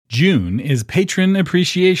June is Patron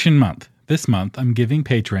Appreciation Month. This month, I'm giving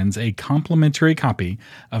patrons a complimentary copy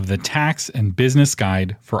of the Tax and Business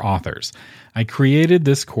Guide for Authors. I created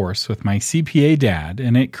this course with my CPA dad,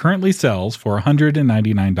 and it currently sells for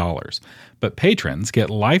 $199. But patrons get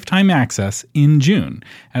lifetime access in June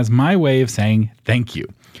as my way of saying thank you.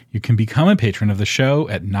 You can become a patron of the show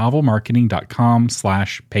at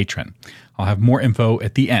novelmarketing.com/patron. I'll have more info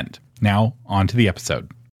at the end. Now, on to the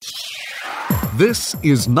episode. This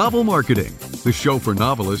is Novel Marketing, the show for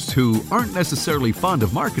novelists who aren't necessarily fond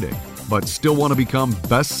of marketing, but still want to become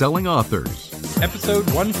best-selling authors. Episode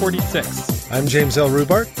 146. I'm James L.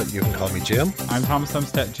 Rubart, but you can call me Jim. I'm Thomas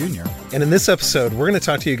Umstattd Jr. And in this episode, we're going to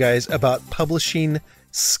talk to you guys about publishing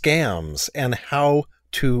scams and how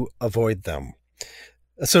to avoid them.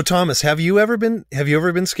 So, Thomas, have you ever been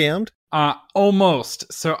scammed?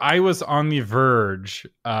 Almost. So I was on the verge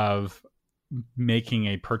of making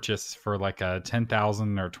a purchase for like a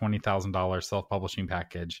 $10,000 or $20,000 self-publishing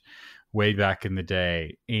package way back in the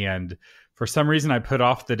day. And for some reason I put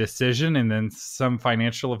off the decision, and then some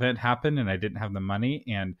financial event happened and I didn't have the money,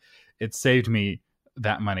 and it saved me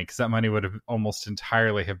that money, because that money would have almost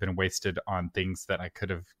entirely have been wasted on things that I could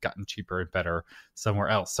have gotten cheaper and better somewhere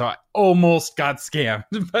else. So I almost got scammed,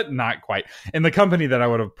 but not quite. And the company that I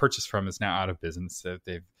would have purchased from is now out of business. So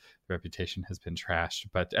reputation has been trashed.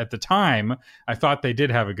 But at the time, I thought they did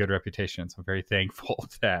have a good reputation. So I'm very thankful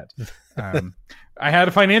that I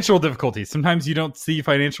had financial difficulties. Sometimes you don't see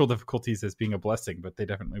financial difficulties as being a blessing, but they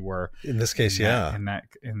definitely were. In this case, in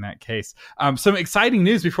that case. Some exciting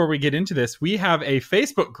news before we get into this. We have a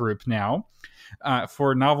Facebook group now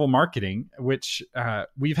for Novel Marketing, which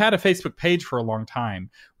we've had a Facebook page for a long time.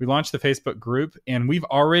 We launched the Facebook group, and we've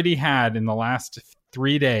already had, in the last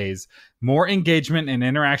 3 days, more engagement and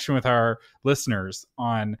interaction with our listeners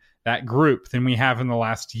on that group than we have in the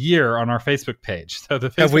last year on our Facebook page. So the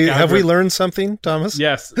Facebook have we learned something, Thomas?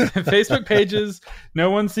 Yes. Facebook pages, no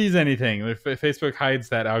one sees anything. Facebook hides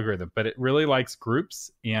that algorithm, but it really likes groups.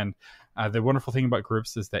 And the wonderful thing about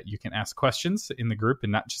groups is that you can ask questions in the group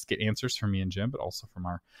and not just get answers from me and Jim, but also from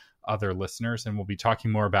our other listeners. And we'll be talking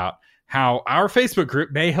more about how our Facebook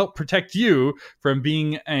group may help protect you from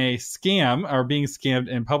being a scam or being scammed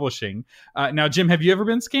in publishing. Now, Jim, have you ever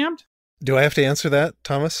been scammed? Do I have to answer that,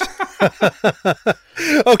 Thomas?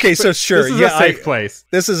 Okay, so sure. This is a safe place.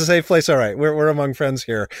 This is a safe place. All right. We're among friends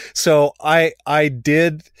here. So I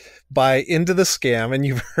did buy into the scam, and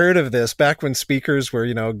you've heard of this back when speakers were,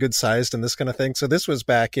 good sized and this kind of thing. So this was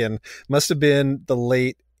back must have been the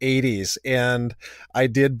late 80s, and I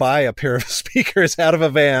did buy a pair of speakers out of a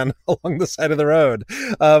van along the side of the road,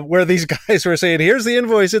 where these guys were saying, here's the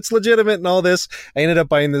invoice, it's legitimate and all this. I ended up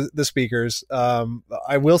buying the speakers.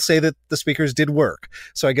 I will say that the speakers did work,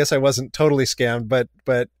 so I guess I wasn't totally scammed, but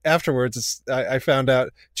afterwards I found out,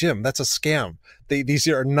 Jim, that's a scam. These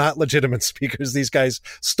are not legitimate speakers. These guys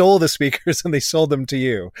stole the speakers and they sold them to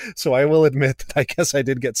you. So I will admit that I guess I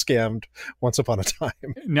did get scammed once upon a time.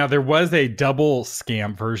 Now, there was a double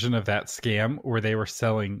scam version of that scam where they were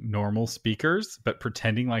selling normal speakers, but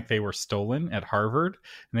pretending like they were stolen at Harvard.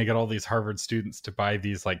 And they got all these Harvard students to buy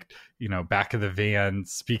these back of the van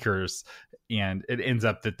speakers. And it ends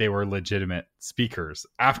up that they were legitimate speakers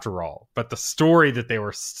after all. But the story that they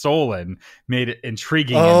were stolen made it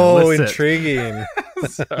intriguing. Oh, and intriguing.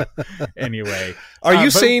 So, anyway. Are you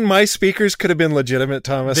saying my speakers could have been legitimate,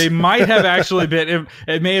 Thomas? They might have actually been.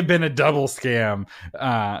 It may have been a double scam.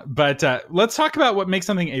 But let's talk about what makes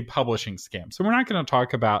something a publishing scam. So we're not going to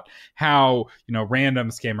talk about how random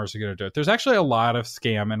scammers are going to do it. There's actually a lot of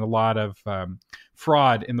scam and a lot of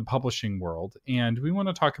fraud in the publishing world, and we want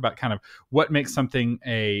to talk about kind of what makes something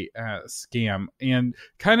a scam, and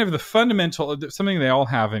kind of the fundamental, something they all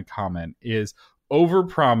have in common is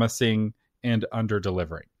over-promising and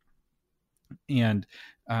under-delivering. And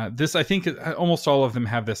this, I think, almost all of them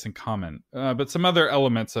have this in common. But some other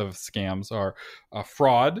elements of scams are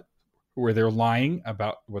fraud, where they're lying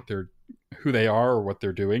about who they are or what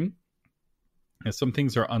they're doing. And some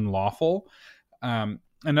things are unlawful.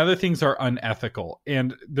 And other things are unethical.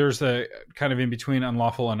 And there's a kind of in between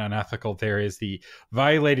unlawful and unethical, there is the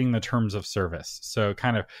violating the terms of service. So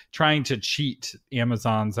kind of trying to cheat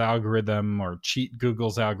Amazon's algorithm or cheat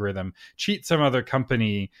Google's algorithm, cheat some other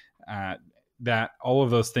company, that all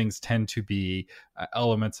of those things tend to be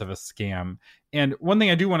elements of a scam. And one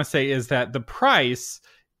thing I do want to say is that the price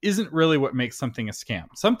isn't really what makes something a scam.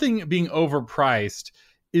 Something being overpriced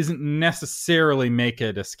isn't necessarily make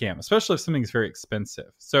it a scam, especially if something's very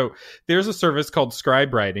expensive. So there's a service called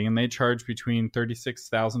Scribe Writing, and they charge between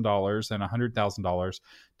 $36,000 and $100,000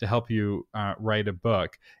 to help you write a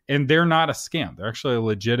book. And they're not a scam. They're actually a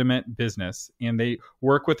legitimate business, and they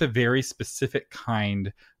work with a very specific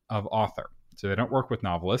kind of author. So they don't work with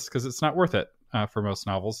novelists because it's not worth it for most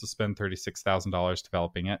novels to spend $36,000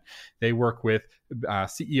 developing it. They work with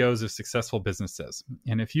CEOs of successful businesses.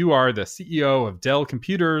 And if you are the CEO of Dell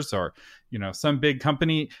Computers or, some big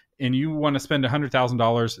company, and you want to spend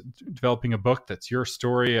 $100,000 developing a book that's your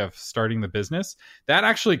story of starting the business, that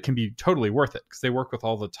actually can be totally worth it because they work with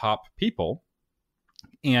all the top people.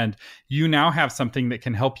 And you now have something that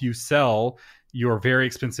can help you sell your very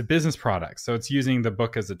expensive business products. So it's using the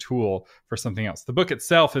book as a tool for something else. The book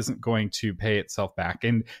itself isn't going to pay itself back.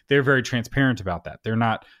 And they're very transparent about that. They're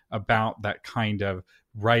not about that kind of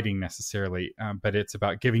writing necessarily, but it's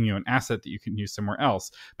about giving you an asset that you can use somewhere else.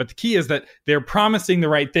 But the key is that they're promising the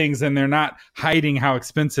right things and they're not hiding how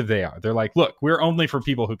expensive they are. They're like, look, we're only for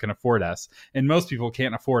people who can afford us. And most people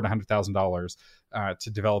can't afford $100,000 to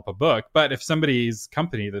develop a book. But if somebody's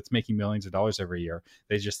company that's making millions of dollars every year,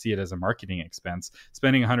 they just see it as a marketing expense.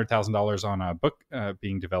 Spending $100,000 on a book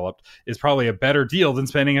being developed is probably a better deal than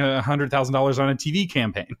spending $100,000 on a TV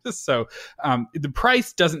campaign. So the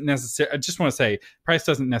price doesn't necessarily, I just want to say, price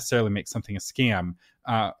doesn't necessarily make something a scam.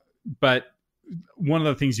 But one of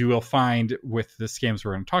the things you will find with the scams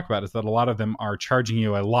we're going to talk about is that a lot of them are charging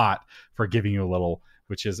you a lot for giving you a little,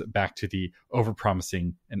 which is back to the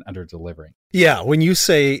overpromising and under-delivering. Yeah, when you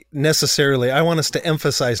say necessarily, I want us to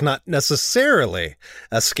emphasize not necessarily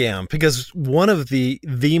a scam, because one of the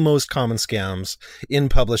most common scams in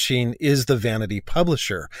publishing is the vanity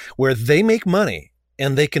publisher, where they make money.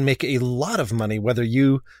 And they can make a lot of money whether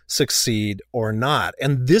you succeed or not.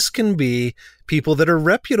 And this can be people that are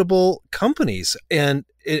reputable companies. And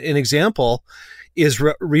an example is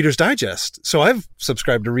Reader's Digest. So I've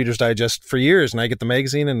subscribed to Reader's Digest for years, and I get the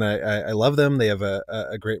magazine, and I love them. They have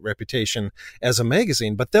a great reputation as a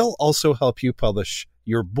magazine, but they'll also help you publish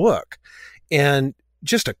your book. And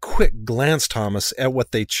just a quick glance, Thomas, at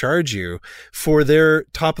what they charge you for their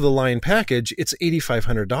top-of-the-line package, it's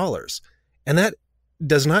 $8,500. And that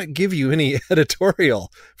does not give you any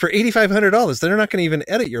editorial. For $8,500, they're not going to even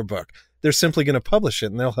edit your book. They're simply going to publish it,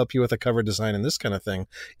 and they'll help you with a cover design and this kind of thing.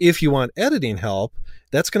 If you want editing help,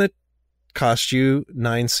 that's going to cost you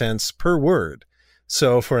 9 cents per word.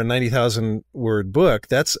 So for a 90,000 word book,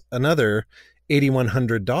 that's another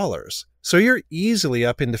 $8,100. So you're easily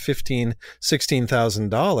up into $15,000,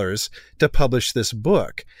 $16,000 to publish this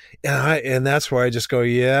book. And that's where I just go,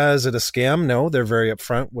 yeah, is it a scam? No, they're very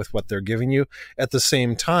upfront with what they're giving you. At the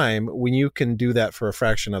same time, when you can do that for a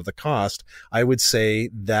fraction of the cost, I would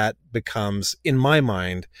say that becomes, in my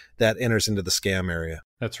mind, that enters into the scam area.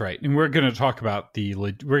 That's right. And we're going to talk about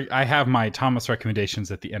I have my Thomas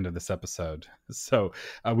recommendations at the end of this episode. So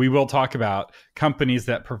we will talk about companies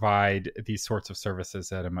that provide these sorts of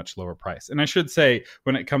services at a much lower price. And I should say,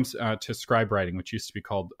 when it comes to Scribe Writing, which used to be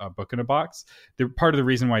called Book in a Box, part of the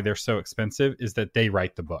reason why they're so expensive is that they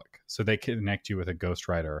write the book. So they connect you with a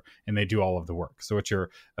ghostwriter and they do all of the work. So what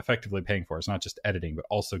you're effectively paying for is not just editing, but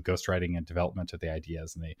also ghostwriting and development of the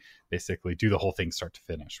ideas. And they basically do the whole thing start to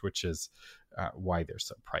finish, which is why they're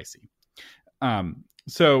so pricey.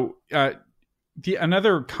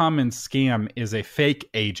 Another common scam is a fake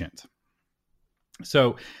agent.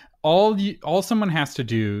 So all someone has to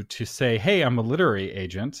do to say, hey, I'm a literary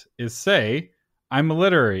agent, is say, I'm a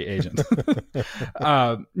literary agent.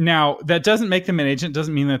 Now, that doesn't make them an agent,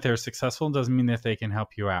 doesn't mean that they're successful, doesn't mean that they can help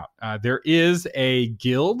you out. There is a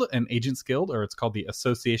guild, an agents guild, or it's called the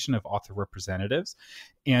Association of Author Representatives.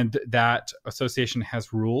 And that association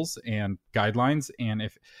has rules and guidelines. And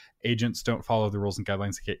if agents don't follow the rules and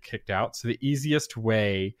guidelines, they get kicked out. So the easiest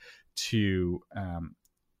way to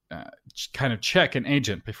kind of check an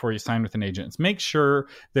agent before you sign with an agent is make sure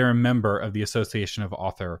they're a member of the Association of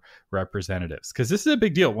Author Representatives, because this is a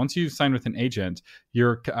big deal. Once you sign with an agent,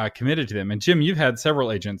 you're committed to them. And Jim, you've had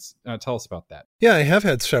several agents. Tell us about that. Yeah, I have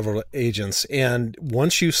had several agents. And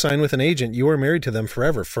once you sign with an agent, you are married to them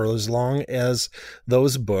forever, for as long as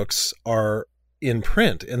those books are in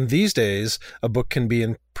print. And these days, a book can be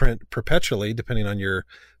in print perpetually, depending on your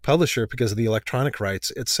publisher, because of the electronic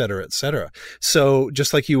rights, et cetera, et cetera. So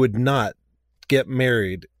just like you would not get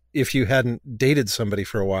married if you hadn't dated somebody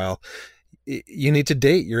for a while, you need to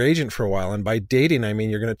date your agent for a while. And by dating, I mean,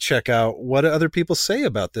 you're going to check out what other people say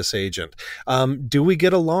about this agent. Do we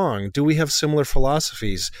get along? Do we have similar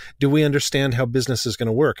philosophies? Do we understand how business is going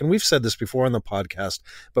to work? And we've said this before on the podcast,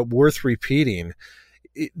 but worth repeating.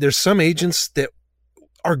 There's some agents that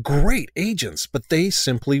are great agents, but they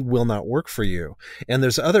simply will not work for you. And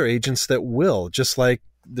there's other agents that will, just like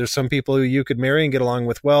there's some people who you could marry and get along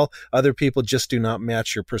with well. Other people just do not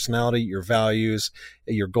match your personality, your values,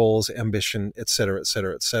 your goals, ambition, et cetera, et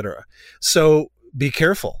cetera, et cetera. So be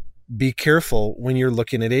careful. Be careful when you're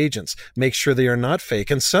looking at agents. Make sure they are not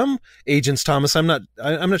fake. And some agents, Thomas, I'm not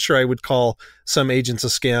sure I would call some agents a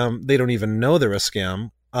scam. They don't even know they're a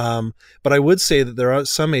scam. But I would say that there are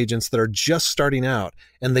some agents that are just starting out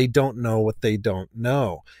and they don't know what they don't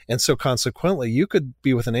know. And so consequently, you could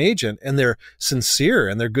be with an agent and they're sincere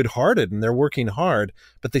and they're good-hearted and they're working hard,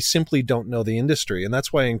 but they simply don't know the industry. And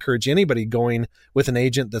that's why I encourage anybody going with an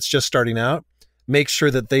agent that's just starting out, make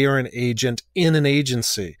sure that they are an agent in an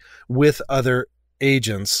agency with other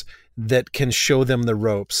agents that can show them the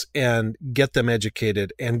ropes and get them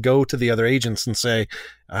educated, and go to the other agents and say,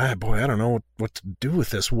 boy, I don't know what to do with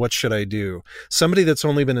this. What should I do? Somebody that's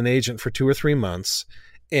only been an agent for 2 or 3 months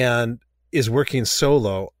and is working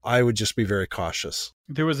solo, I would just be very cautious.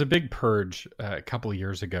 There was a big purge a couple of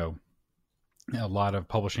years ago. A lot of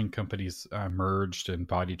publishing companies merged and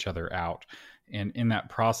bought each other out. And in that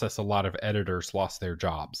process, a lot of editors lost their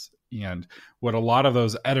jobs. And what a lot of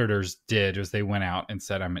those editors did was they went out and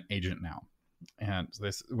said, I'm an agent now. And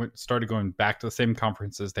they started going back to the same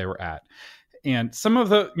conferences they were at. And some of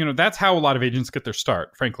the, that's how a lot of agents get their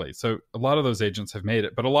start, frankly. So a lot of those agents have made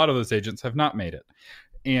it, but a lot of those agents have not made it.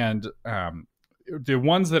 And the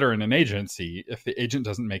ones that are in an agency, if the agent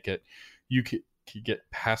doesn't make it, you could get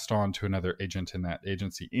passed on to another agent in that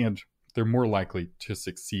agency. And they're more likely to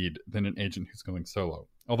succeed than an agent who's going solo.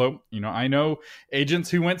 Although, I know agents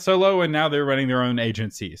who went solo and now they're running their own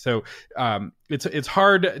agency. So it's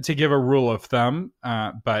hard to give a rule of thumb,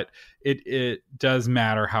 but it does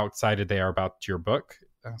matter how excited they are about your book.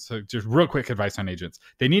 So just real quick advice on agents.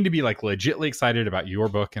 They need to be like legitly excited about your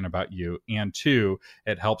book and about you. And 2,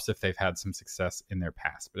 it helps if they've had some success in their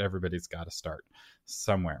past, but everybody's got to start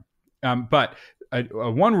somewhere. But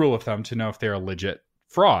one rule of thumb to know if they're a legit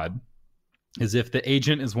fraud is if the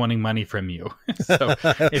agent is wanting money from you. So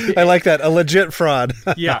I like that. A legit fraud.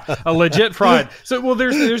 Yeah, a legit fraud. So,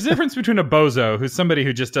 there's a difference between a bozo, who's somebody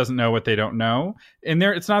who just doesn't know what they don't know. And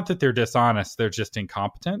it's not that they're dishonest. They're just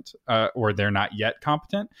incompetent or they're not yet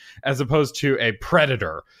competent, as opposed to a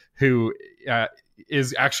predator who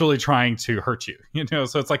is actually trying to hurt you.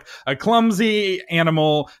 So it's like a clumsy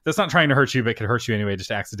animal that's not trying to hurt you, but could hurt you anyway,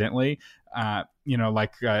 just accidentally.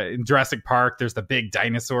 Like in Jurassic Park, there's the big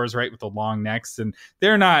dinosaurs, right, with the long necks, and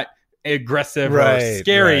they're not aggressive or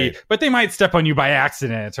scary, but they might step on you by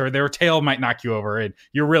accident, or their tail might knock you over, and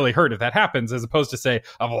you're really hurt if that happens, as opposed to, say,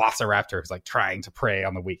 a velociraptor who's like trying to prey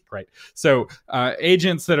on the weak, right? So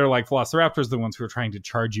agents that are like velociraptors, the ones who are trying to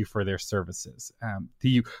charge you for their services.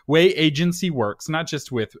 The way agency works, not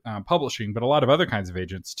just with publishing, but a lot of other kinds of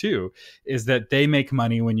agents too, is that they make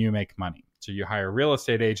money when you make money. So you hire a real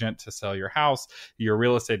estate agent to sell your house. Your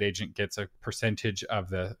real estate agent gets a percentage of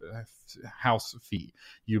the house fee.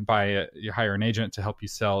 You hire an agent to help you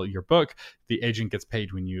sell your book. The agent gets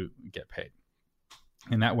paid when you get paid.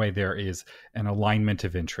 And that way there is an alignment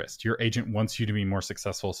of interest. Your agent wants you to be more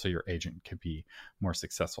successful, so your agent could be more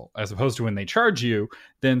successful. As opposed to when they charge you,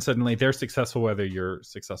 then suddenly they're successful whether you're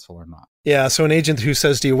successful or not. Yeah, so an agent who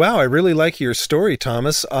says to you, wow, I really like your story,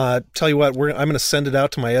 Thomas. Tell you what, I'm going to send it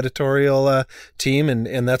out to my editorial team,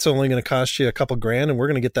 and that's only going to cost you a couple grand, and we're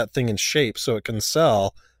going to get that thing in shape so it can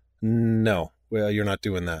sell. No, well, you're not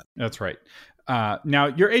doing that. That's right. Now,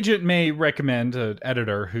 your agent may recommend an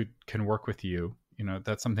editor who can work with you.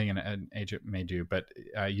 That's something an agent may do, but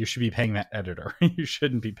you should be paying that editor. You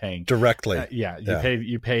shouldn't be paying directly.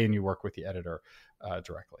 You pay and you work with the editor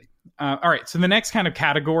directly. All right. So the next kind of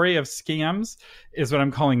category of scams is what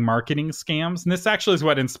I'm calling marketing scams. And this actually is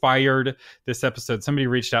what inspired this episode. Somebody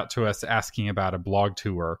reached out to us asking about a blog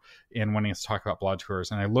tour and wanting us to talk about blog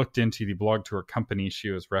tours. And I looked into the blog tour company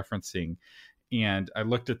she was referencing. And I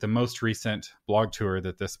looked at the most recent blog tour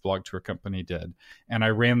that this blog tour company did. And I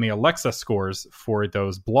ran the Alexa scores for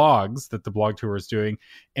those blogs that the blog tour was doing.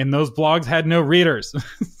 And those blogs had no readers.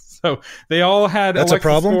 So they all had Alexa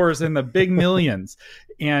scores in the big millions.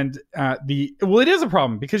 And it is a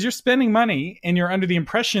problem because you're spending money and you're under the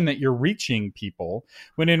impression that you're reaching people,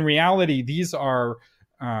 when in reality, these are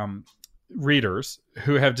readers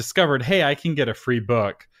who have discovered, hey, I can get a free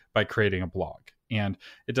book by creating a blog. And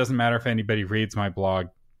it doesn't matter if anybody reads my blog.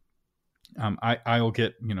 I'll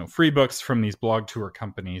get free books from these blog tour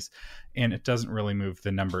companies, and it doesn't really move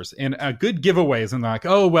the numbers. And a good giveaway is, and they're like,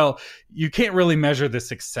 oh, well, you can't really measure the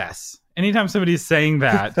success. Anytime somebody's saying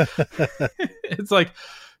that, it's like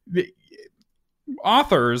the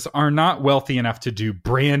authors are not wealthy enough to do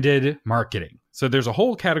branded marketing. So there's a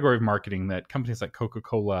whole category of marketing that companies like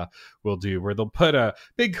Coca-Cola will do, where they'll put a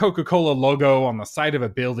big Coca-Cola logo on the side of a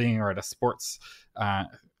building or at a sports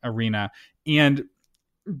arena, and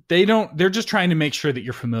they're just trying to make sure that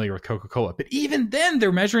you're familiar with Coca-Cola. But even then,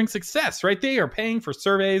 they're measuring success, right? They are paying for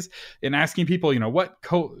surveys and asking people, what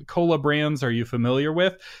cola brands are you familiar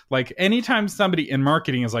with? Like, anytime somebody in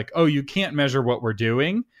marketing is like, oh, you can't measure what we're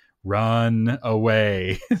doing, run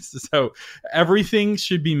away. So everything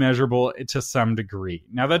should be measurable to some degree.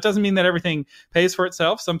 Now, that doesn't mean that everything pays for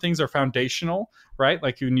itself. Some things are foundational, right?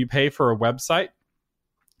 Like when you pay for a website,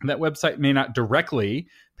 that website may not directly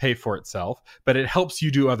pay for itself, but it helps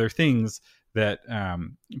you do other things that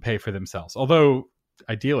pay for themselves. Although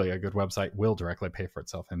ideally, a good website will directly pay for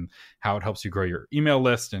itself, and how it helps you grow your email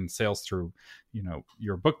list and sales through,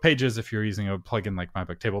 your book pages if you're using a plugin like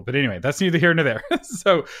MyBookTable. But anyway, that's neither here nor there.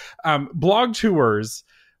 So blog tours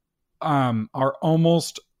are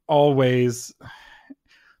almost always...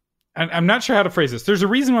 I'm not sure how to phrase this. There's a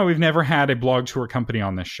reason why we've never had a blog tour company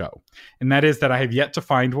on this show. And that is that I have yet to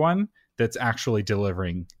find one that's actually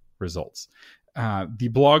delivering results. The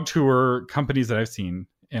blog tour companies that I've seen,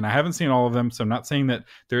 and I haven't seen all of them, so I'm not saying that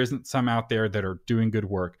there isn't some out there that are doing good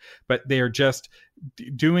work, but they are just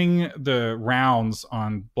doing the rounds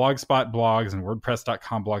on Blogspot blogs and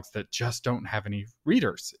WordPress.com blogs that just don't have any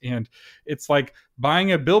readers. And it's like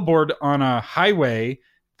buying a billboard on a highway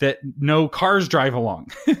that no cars drive along.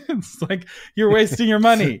 It's like you're wasting your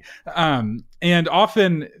money. And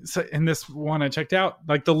often, in this one I checked out,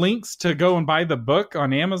 like the links to go and buy the book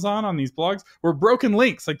on Amazon on these blogs were broken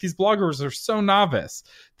links. Like these bloggers are so novice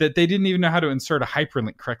that they didn't even know how to insert a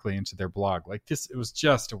hyperlink correctly into their blog. Like this, it was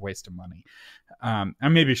just a waste of money. I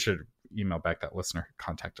maybe should email back that listener who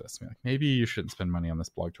contacted us. Like, maybe you shouldn't spend money on this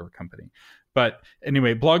blog tour company. But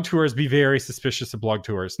anyway, blog tours, be very suspicious of blog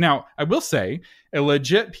tours. Now, I will say a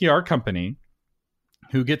legit PR company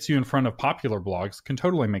who gets you in front of popular blogs can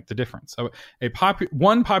totally make the difference. So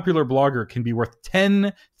one popular blogger can be worth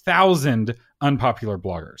 10,000 unpopular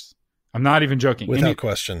bloggers. I'm not even joking. Without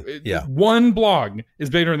question. Yeah. One blog is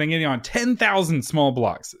bigger than getting on 10,000 small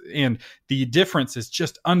blogs. And the difference is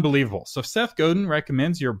just unbelievable. So if Seth Godin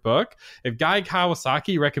recommends your book, if Guy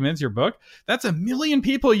Kawasaki recommends your book, that's 1 million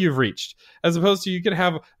people you've reached. As opposed to you could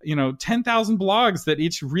have, 10,000 blogs that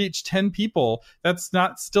each reach 10 people. That's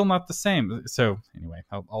still not the same. So anyway,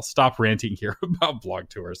 I'll stop ranting here about blog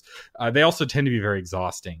tours. They also tend to be very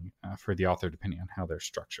exhausting for the author, depending on how they're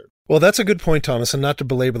structured. Well, that's a good point, Thomas, and not to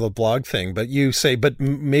belabor the blog thing, but you say, but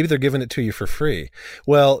maybe they're giving it to you for free.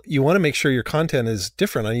 Well, you want to make sure your content is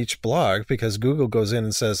different on each blog, because Google goes in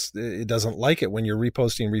and says it doesn't like it when you're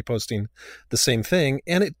reposting the same thing,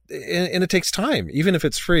 and it takes time. Even if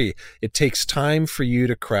it's free, it takes time for you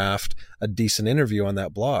to craft a decent interview on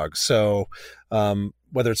that blog. So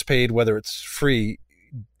whether it's paid, whether it's free,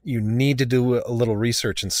 you need to do a little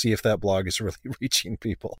research and see if that blog is really reaching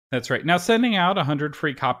people. That's right. Now, sending out 100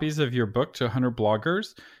 free copies of your book to 100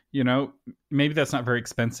 bloggers, maybe that's not very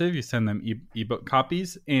expensive. You send them ebook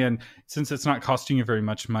copies. And since it's not costing you very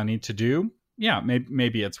much money to do, yeah,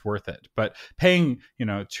 maybe it's worth it. But paying, $2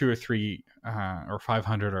 or $3 or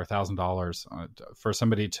 $500 or $1,000 for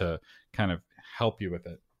somebody to kind of help you with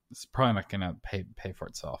it, it's probably not going to pay for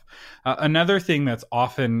itself. Another thing that's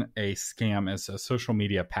often a scam is a social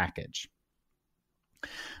media package.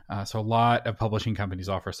 So a lot of publishing companies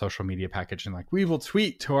offer a social media package, and we will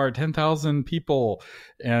tweet to our 10,000 people,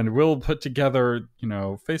 and we'll put together,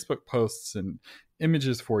 Facebook posts and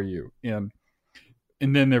images for you. And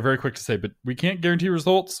then they're very quick to say, but we can't guarantee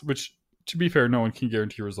results, which, to be fair, no one can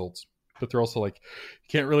guarantee results. But they're also you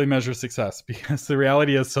can't really measure success, because the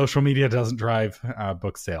reality is social media doesn't drive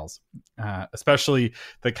book sales, especially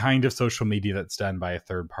the kind of social media that's done by a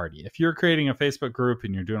third party. If you're creating a Facebook group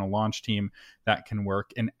and you're doing a launch team, that can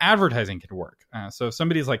work, and advertising can work. So if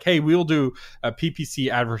somebody's like, hey, we'll do a PPC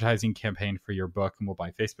advertising campaign for your book, and we'll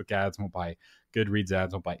buy Facebook ads, and we'll buy Goodreads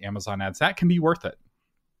ads, we'll buy Amazon ads, that can be worth it.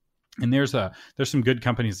 And there's some good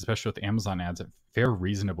companies, especially with Amazon ads, that very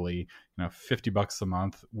reasonably, $50 a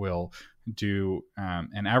month will do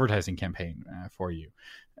an advertising campaign for you.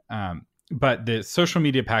 But the social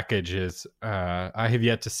media package is, I have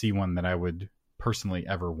yet to see one that I would personally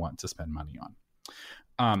ever want to spend money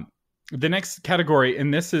on. The next category,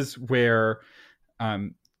 and this is where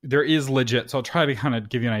there is legit, so I'll try to kind of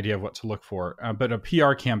give you an idea of what to look for, but a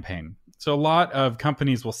PR campaign. So a lot of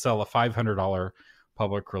companies will sell a $500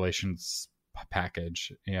 public relations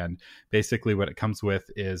package, and basically what it comes with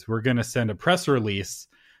is, we're going to send a press release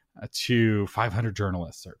to 500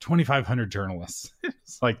 journalists or 2,500 journalists.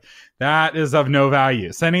 It's that is of no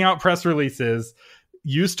value. Sending out press releases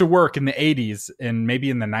used to work in the 80s and maybe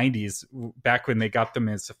in the 90s, back when they got them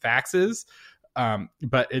as faxes.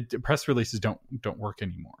 But press releases don't work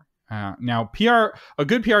anymore. Now, a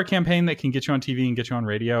good PR campaign that can get you on TV and get you on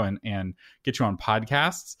radio and get you on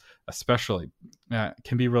podcasts, especially,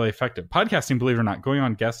 can be really effective. Podcasting, believe it or not,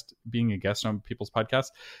 being a guest on people's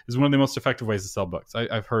podcasts is one of the most effective ways to sell books.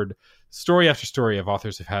 I've heard story after story of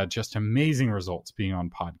authors who've had just amazing results being on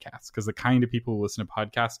podcasts, because the kind of people who listen to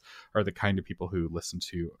podcasts are the kind of people who listen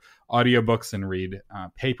to audiobooks and read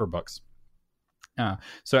paper books.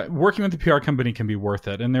 So working with the PR company can be worth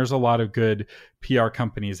it. And there's a lot of good PR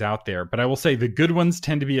companies out there. But I will say the good ones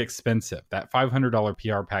tend to be expensive. That $500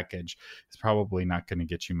 PR package is probably not going to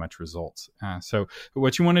get you much results. So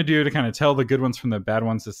what you want to do to kind of tell the good ones from the bad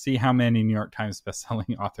ones is see how many New York Times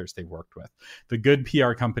bestselling authors they worked with. The good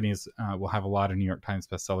PR companies will have a lot of New York Times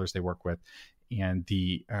bestsellers they work with, and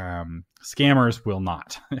the scammers will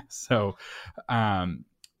not. So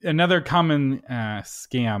another common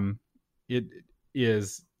scam,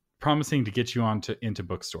 is promising to get you into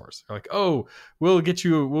bookstores. They're like, oh,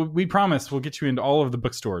 we promise we'll get you into all of the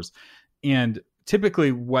bookstores. And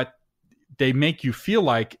typically what they make you feel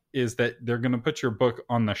like is that they're going to put your book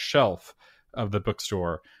on the shelf of the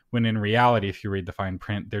bookstore, when in reality, if you read the fine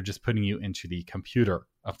print, they're just putting you into the computer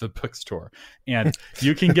of the bookstore. And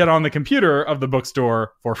you can get on the computer of the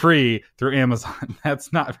bookstore for free through Amazon.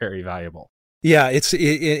 That's not very valuable. Yeah,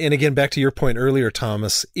 and again, back to your point earlier,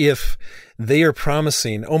 Thomas, if they are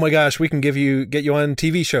promising, oh my gosh, we can get you on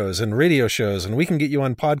TV shows and radio shows, and we can get you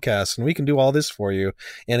on podcasts, and we can do all this for you,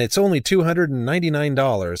 and it's only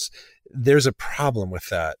 $299, there's a problem with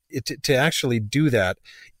that. To actually do that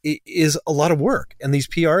is a lot of work. And these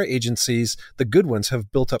PR agencies, the good ones,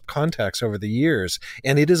 have built up contacts over the years,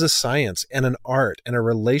 and it is a science and an art and a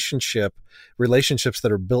relationships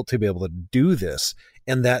that are built to be able to do this.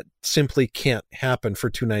 And that simply can't happen for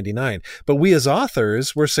 $299. But we as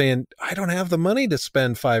authors, we're saying, I don't have the money to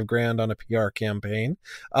spend $5,000 on a PR campaign.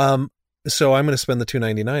 So I'm going to spend the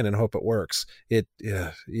 $299 and hope it works.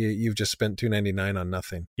 You've just spent $299 on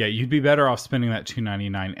nothing. Yeah, you'd be better off spending that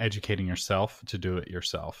 $299 educating yourself to do it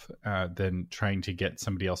yourself than trying to get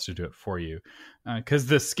somebody else to do it for you. Because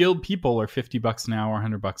the skilled people are $50 an hour,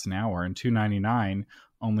 $100 an hour, and $299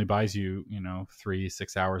 only buys you,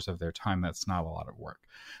 3-6 hours of their time. That's not a lot of work.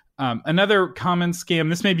 Another common scam,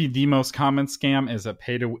 this may be the most common scam, is a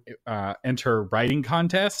pay to enter writing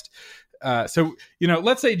contest. So,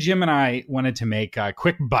 let's say Jim and I wanted to make a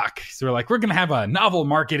quick buck. So we're like, we're going to have a novel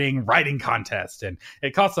marketing writing contest, and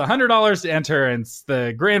it costs $100 to enter, and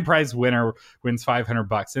the grand prize winner wins $500.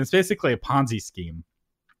 And it's basically a Ponzi scheme.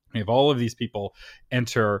 We have all of these people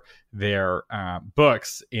enter their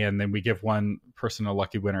books, and then we give one person a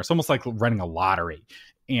lucky winner. It's almost like running a lottery.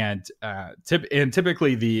 And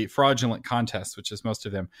typically the fraudulent contests, which is most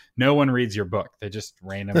of them, no one reads your book. They just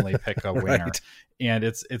randomly pick a winner. Right. And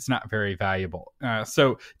it's not very valuable.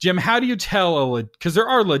 So, Jim, how do you tell because there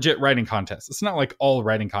are legit writing contests. It's not like all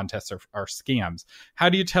writing contests are scams. How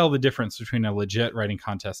do you tell the difference between a legit writing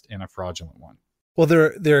contest and a fraudulent one? Well,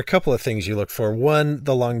 there are a couple of things you look for. One,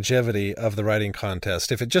 the longevity of the writing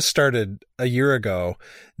contest. If it just started a year ago,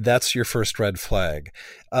 that's your first red flag.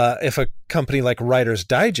 If a company like Writer's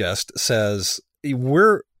Digest says,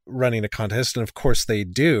 we're running a contest, and of course they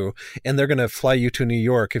do, and they're going to fly you to New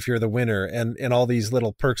York if you're the winner, and all these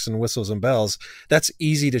little perks and whistles and bells, that's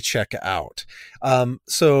easy to check out.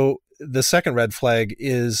 So the second red flag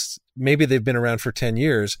is maybe they've been around for 10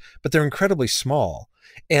 years, but they're incredibly small.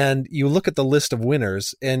 And you look at the list of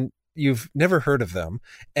winners and you've never heard of them,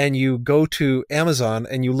 and you go to Amazon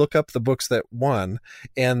and you look up the books that won,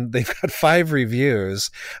 and they've got 5 reviews.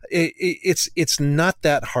 It's not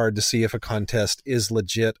that hard to see if a contest is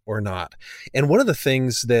legit or not. And one of the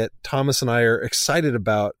things that Thomas and I are excited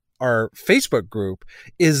about our Facebook group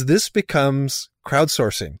is this becomes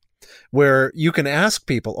crowdsourcing, where you can ask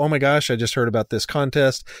people, oh my gosh, I just heard about this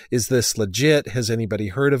contest. Is this legit? Has anybody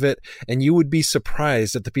heard of it? And you would be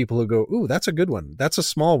surprised at the people who go, ooh, that's a good one. That's a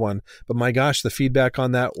small one. But my gosh, the feedback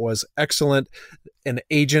on that was excellent. An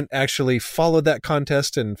agent actually followed that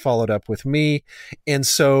contest and followed up with me. And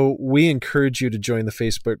so we encourage you to join the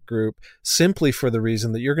Facebook group simply for the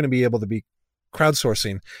reason that you're going to be able to be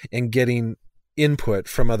crowdsourcing and getting input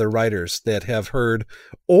from other writers that have heard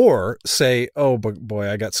or say, oh boy,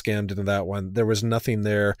 I got scammed into that one. There was nothing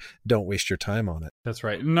there. Don't waste your time on it. That's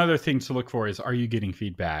right. Another thing to look for is, are you getting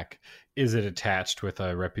feedback? Is it attached with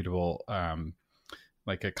a reputable,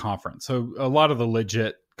 like a conference? So a lot of the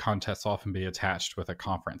legit contests often be attached with a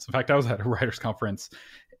conference. In fact, I was at a writers conference,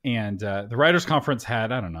 and the writers conference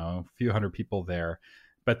had, I don't know, a few hundred people there,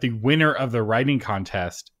 but the winner of the writing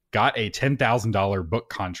contest got a $10,000 book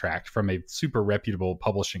contract from a super reputable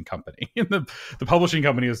publishing company. And the publishing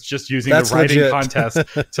company was just using the writing contest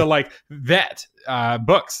to like vet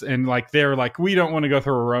books. And like, they're like, we don't want to go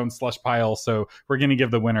through our own slush pile, so we're going to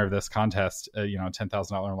give the winner of this contest,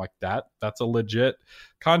 $10,000. I'm like, that's a legit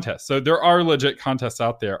contest. So there are legit contests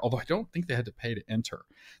out there, although I don't think they had to pay to enter.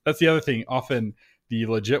 That's the other thing. Often the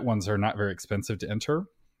legit ones are not very expensive to enter.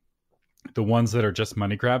 The ones that are just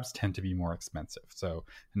money grabs tend to be more expensive. So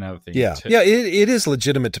another thing. Yeah. It is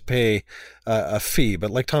legitimate to pay a fee,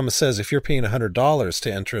 but like Thomas says, if you're paying $100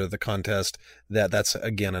 to enter the contest, that's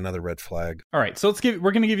again another red flag. All right. So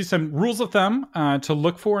we're going to give you some rules of thumb to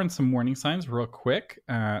look for and some warning signs real quick.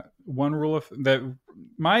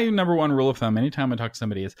 My number one rule of thumb anytime I talk to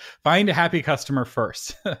somebody is find a happy customer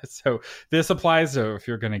first. So this applies to if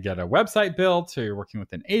you're going to get a website built, or you're working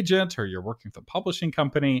with an agent, or you're working with a publishing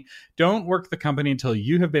company. Don't work the company until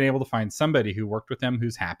you have been able to find somebody who worked with them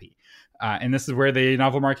who's happy. And this is where the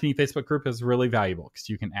Novel Marketing Facebook group is really valuable, because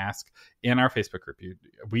you can ask in our Facebook group.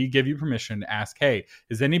 We give you permission to ask, hey,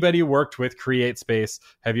 has anybody worked with CreateSpace?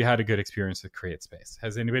 Have you had a good experience with CreateSpace?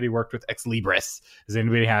 Has anybody worked with Ex Libris? Has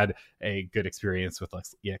anybody had a good experience with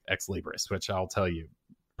Ex Libris? Which I'll tell you,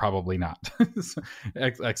 probably not.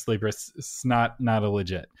 Ex Libris is not a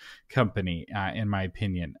legit company, in my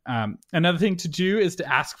opinion. Another thing to do is to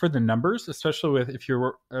ask for the numbers, especially if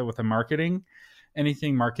you're with a marketing.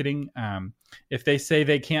 If they say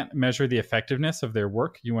they can't measure the effectiveness of their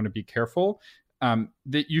work, you want to be careful.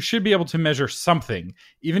 That you should be able to measure something.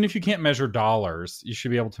 Even if you can't measure dollars, you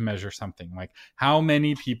should be able to measure something, like how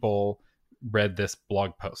many people read this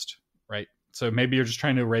blog post, right? So maybe you're just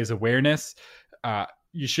trying to raise awareness.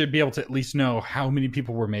 You should be able to at least know how many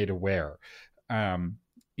people were made aware.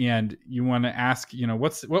 And you want to ask,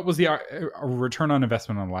 what was the return on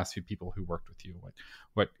investment on the last few people who worked with you?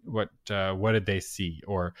 What did they see?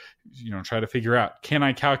 Or, try to figure out, can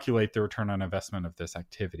I calculate the return on investment of this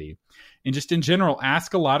activity? And just in general,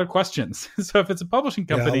 ask a lot of questions. So if it's a publishing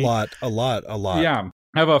company, a lot. Yeah.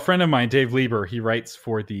 I have a friend of mine, Dave Lieber. He writes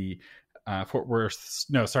for the I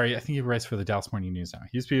think he writes for the Dallas Morning News now.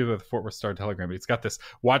 He used to be with the Fort Worth Star Telegram, but he's got this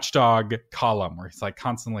watchdog column where he's like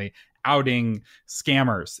constantly outing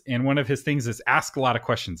scammers. And one of his things is ask a lot of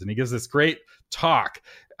questions. And he gives this great talk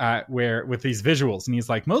where with these visuals. And he's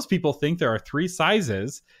like, most people think there are 3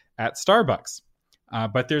 sizes at Starbucks,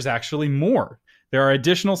 but there's actually more. There are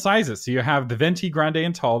additional sizes. So you have the venti, grande,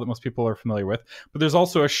 and tall that most people are familiar with, but there's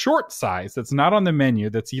also a short size that's not on the menu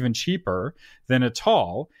that's even cheaper than a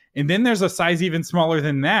tall. And then there's a size even smaller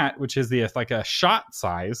than that, which is like a shot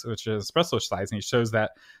size, which is espresso size. And he shows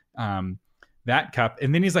that that cup.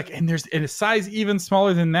 And then he's like, and there's a size even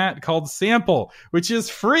smaller than that called sample, which is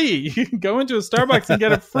free. You can go into a Starbucks and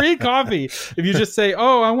get a free coffee. If you just say,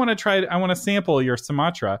 oh, I want to sample your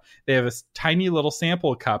Sumatra. They have a tiny little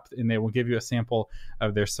sample cup, and they will give you a sample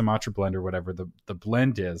of their Sumatra blend or whatever the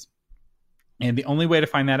blend is. And the only way to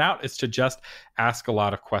find that out is to just ask a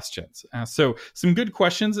lot of questions. So some good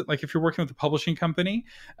questions, like if you're working with a publishing company,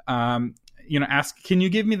 ask, can you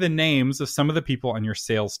give me the names of some of the people on your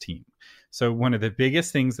sales team? So one of the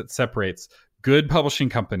biggest things that separates good publishing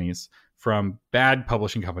companies from bad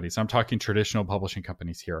publishing companies, I'm talking traditional publishing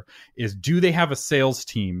companies here, is do they have a sales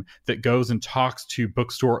team that goes and talks to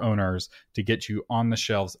bookstore owners to get you on the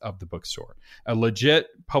shelves of the bookstore? A legit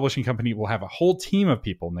publishing company will have a whole team of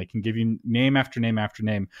people, and they can give you name after name after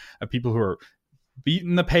name of people who are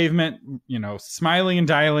beating the pavement, smiling and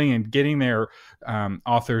dialing and getting their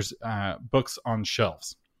authors' books on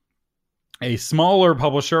shelves. A smaller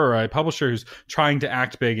publisher or a publisher who's trying to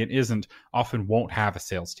act big and isn't often won't have a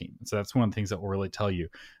sales team. And so that's one of the things that will really tell you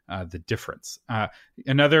the difference.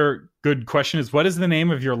 Another good question is, what is the name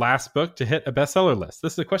of your last book to hit a bestseller list?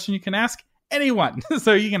 This is a question you can ask anyone.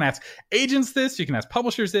 So you can ask agents this, you can ask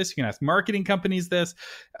publishers this, you can ask marketing companies this.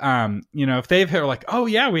 If they've heard like, oh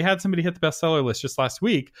yeah, we had somebody hit the bestseller list just last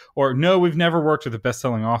week, or no, we've never worked with a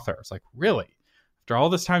bestselling author. It's like, really? After all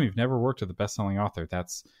this time, you've never worked with a bestselling author?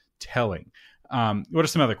 That's telling. What are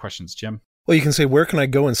some other questions, Jim? Well, you can say, where can I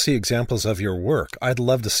go and see examples of your work? I'd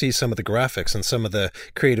love to see some of the graphics and some of the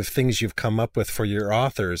creative things you've come up with for your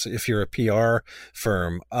authors. If you're a PR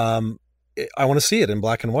firm, I want to see it in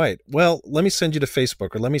black and white. Well, let me send you to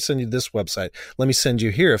Facebook, or let me send you this website. Let me send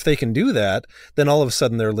you here. If they can do that, then all of a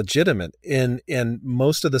sudden they're legitimate. In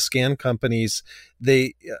most of the scan companies,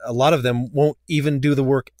 a lot of them won't even do the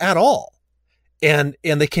work at all. And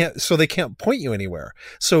they can't point you anywhere.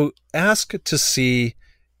 So ask to see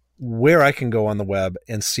where I can go on the web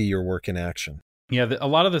and see your work in action. Yeah, a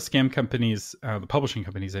lot of the scam companies, the publishing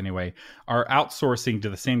companies anyway, are outsourcing to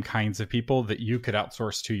the same kinds of people that you could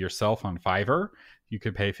outsource to yourself on Fiverr. You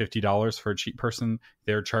could pay $50 for a cheap person.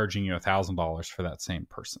 They're charging you $1,000 for that same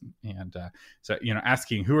person. And so,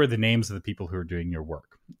 asking who are the names of the people who are doing your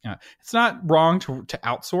work. It's not wrong to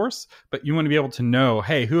outsource, but you want to be able to know,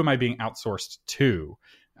 hey, who am I being outsourced to?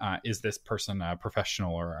 Is this person a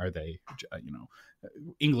professional, or are they,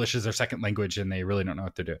 English is their second language and they really don't know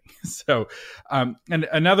what they're doing? So, and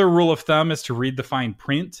another rule of thumb is to read the fine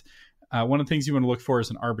print. One of the things you want to look for is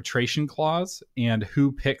an arbitration clause and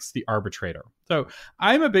who picks the arbitrator. So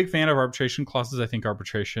I'm a big fan of arbitration clauses. I think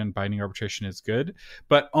binding arbitration is good,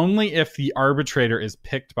 but only if the arbitrator is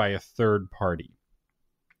picked by a third party.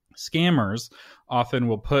 Scammers often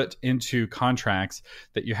will put into contracts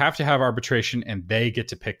that you have to have arbitration and they get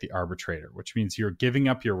to pick the arbitrator, which means you're giving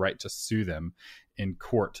up your right to sue them in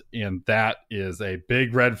court. And that is a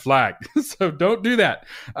big red flag. So don't do that.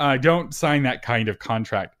 Don't sign that kind of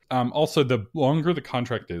contract. Also, the longer the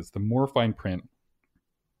contract is, the more fine print,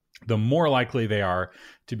 the more likely they are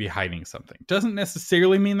to be hiding something. Doesn't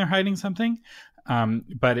necessarily mean they're hiding something,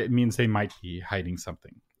 but it means they might be hiding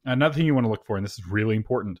something. Another thing you want to look for, and this is really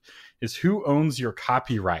important, is who owns your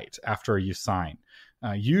copyright after you sign.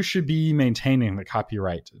 You should be maintaining the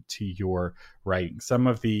copyright to your writing. Some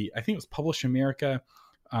of the, I think it was Publish America,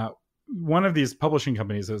 one of these publishing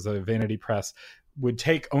companies, it was a Vanity Press, would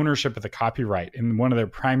take ownership of the copyright. And one of their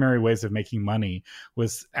primary ways of making money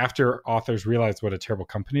was, after authors realized what a terrible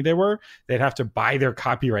company they were, they'd have to buy their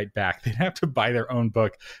copyright back. They'd have to buy their own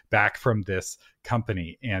book back from this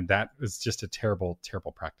company. And that was just a terrible,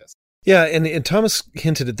 terrible practice. Yeah, and Thomas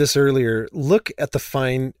hinted at this earlier. Look at the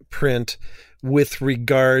fine print with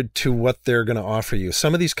regard to what they're going to offer you.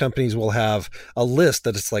 Some of these companies will have a list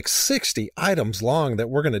that it's like 60 items long that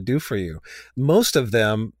we're going to do for you. Most of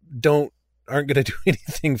them aren't going to do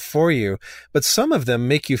anything for you, but some of them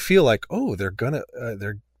make you feel like, oh, they're going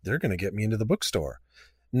to get me into the bookstore.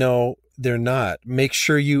 No, they're not. Make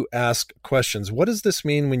sure you ask questions. What does this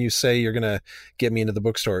mean when you say you're going to get me into the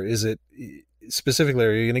bookstore? Is it specifically,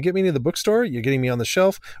 are you going to get me into the bookstore? You're getting me on the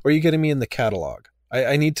shelf, or are you getting me in the catalog?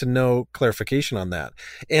 I need to know clarification on that.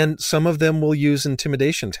 And some of them will use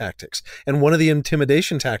intimidation tactics. And one of the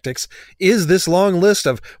intimidation tactics is this long list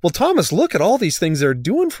of, well, Thomas, look at all these things they're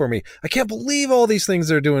doing for me. I can't believe all these things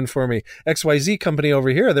they're doing for me. XYZ company over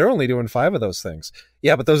here, they're only doing 5 of those things.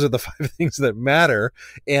 Yeah, but those are the 5 things that matter.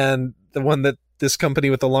 And the one that this company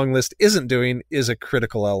with the long list isn't doing is a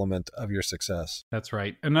critical element of your success. That's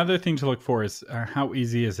right. Another thing to look for is how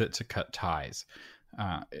easy is it to cut ties?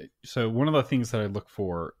 So one of the things that I look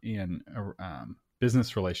for in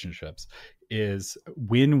business relationships is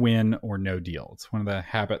win-win or no deal. It's one of the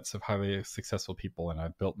habits of highly successful people, and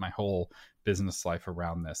I've built my whole business life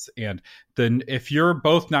around this. And then if you're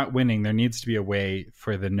both not winning, there needs to be a way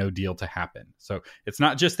for the no deal to happen. So it's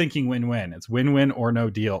not just thinking win-win, it's win-win or no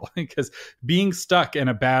deal, because being stuck in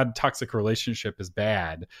a bad toxic relationship is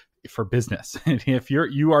bad for business. If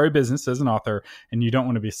you are a business as an author and you don't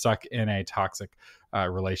want to be stuck in a toxic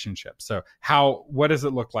relationship. So what does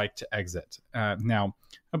it look like to exit? Now,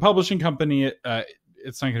 a publishing company,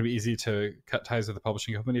 it's not going to be easy to cut ties with a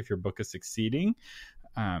publishing company if your book is succeeding,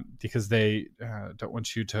 because they don't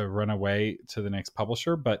want you to run away to the next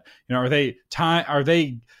publisher. But are they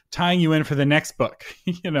tying you in for the next book?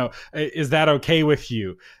 Is that okay with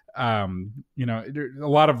you? A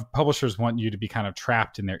lot of publishers want you to be kind of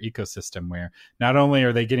trapped in their ecosystem, where not only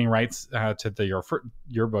are they getting rights to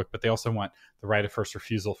your book, but they also want the right of first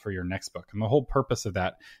refusal for your next book. And the whole purpose of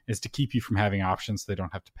that is to keep you from having options. So they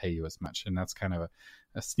don't have to pay you as much. And that's kind of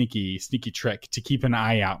a sneaky trick to keep an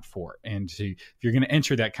eye out for. And if you're going to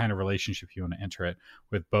enter that kind of relationship, you want to enter it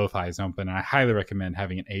with both eyes open. And I highly recommend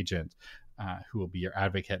having an agent who will be your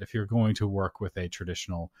advocate if you're going to work with a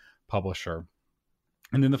traditional publisher.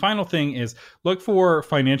 And then the final thing is look for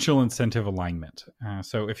financial incentive alignment.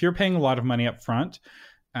 So if you're paying a lot of money up front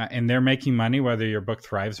and they're making money, whether your book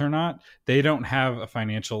thrives or not, they don't have a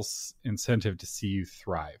financial incentive to see you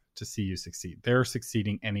thrive, to see you succeed. They're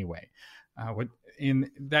succeeding anyway.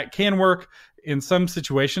 That can work in some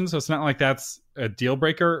situations. So it's not like that's a deal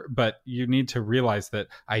breaker, but you need to realize that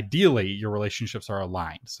ideally your relationships are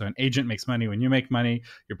aligned. So an agent makes money when you make money,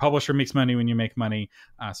 your publisher makes money when you make money.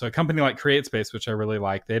 So a company like CreateSpace, which I really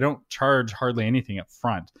like, they don't charge hardly anything up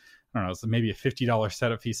front. I don't know, it's maybe a $50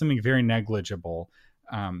 setup fee, something very negligible.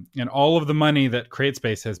 And all of the money that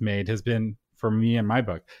CreateSpace has made has been, for me and my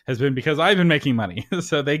book, has been because I've been making money.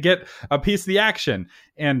 So they get a piece of the action.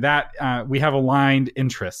 and that we have aligned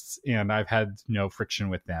interests, and I've had no friction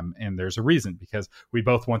with them. And there's a reason, because we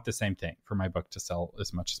both want the same thing, for my book to sell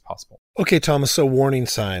as much as possible. Okay, Thomas, so warning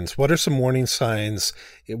signs. What are some warning signs,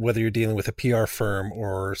 whether you're dealing with a PR firm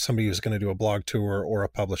or somebody who's going to do a blog tour or a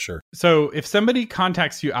publisher? So if somebody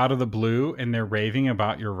contacts you out of the blue and they're raving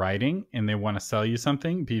about your writing and they want to sell you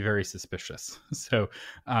something, be very suspicious. So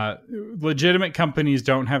legitimate companies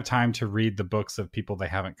don't have time to read the books of people they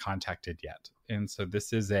haven't contacted yet. And so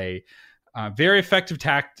this is a very effective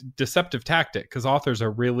deceptive tactic, because authors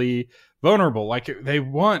are really vulnerable. Like, they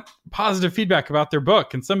want positive feedback about their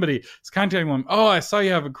book, and somebody is contacting them. Oh, I saw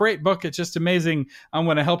you have a great book. It's just amazing. I'm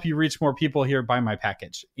going to help you reach more people here. Buy my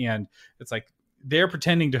package. And it's like, they're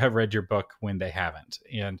pretending to have read your book when they haven't.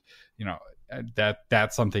 And,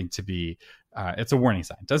 that's something to be, it's a warning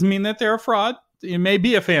sign. Doesn't mean that they're a fraud. You may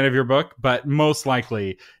be a fan of your book, but most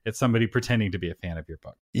likely it's somebody pretending to be a fan of your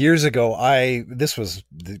book. Years ago, this was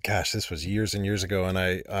years and years ago, and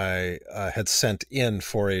I had sent in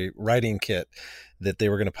for a writing kit that they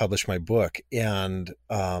were going to publish my book, and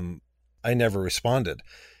I never responded.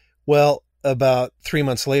 Well, about 3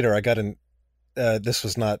 months later, I got this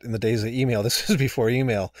was not in the days of email. This was before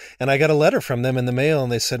email. And I got a letter from them in the mail,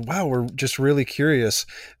 and they said, wow, we're just really curious.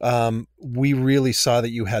 We really saw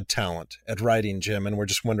that you had talent at writing, Jim, and we're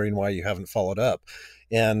just wondering why you haven't followed up.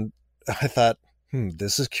 And I thought,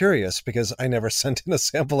 this is curious, because I never sent in a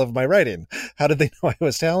sample of my writing. How did they know I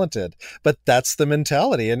was talented? But that's the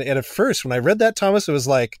mentality. And at first, when I read that, Thomas, it was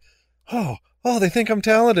like, oh, they think I'm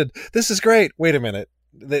talented. This is great. Wait a minute.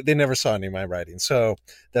 They never saw any of my writing. So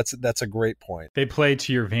that's a great point. They play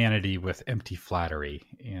to your vanity with empty flattery.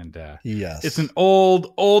 And yes, it's an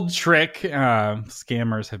old trick.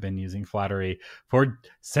 Scammers have been using flattery for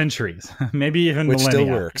centuries, maybe even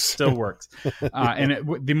millennia. Still works. And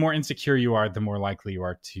the more insecure you are, the more likely you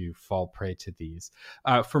are to fall prey to these.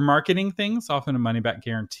 For marketing things, often a money-back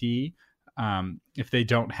guarantee. If they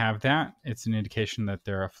don't have that, it's an indication that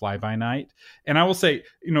they're a fly-by-night. And I will say,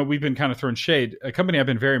 we've been kind of throwing shade. A company I've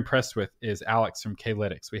been very impressed with is Alex from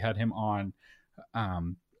K-Lytics. We had him on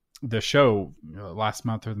the show last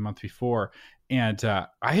month or the month before. And I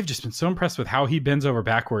have just been so impressed with how he bends over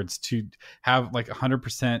backwards to have like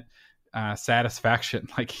 100% satisfaction.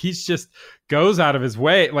 Like, he's just goes out of his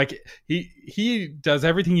way. Like, he does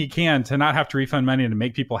everything he can to not have to refund money and to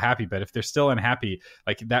make people happy. But if they're still unhappy,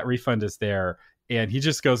 like, that refund is there. And he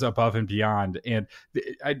just goes above and beyond. And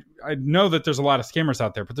I know that there's a lot of scammers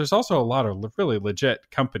out there, but there's also a lot of really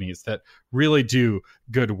legit companies that really do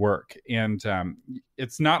good work. And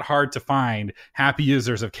it's not hard to find happy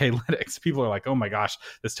users of K-Lytics. People are like, oh my gosh,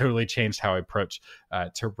 this totally changed how I approach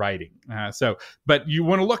to writing. But you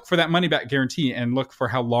want to look for that money-back guarantee and look for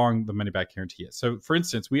how long the money-back guarantee is. So for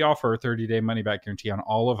instance, we offer a 30-day money-back guarantee on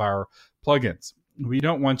all of our plugins. We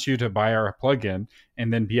don't want you to buy our plugin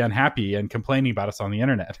and then be unhappy and complaining about us on the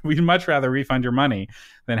internet. We'd much rather refund your money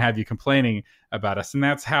than have you complaining about us. And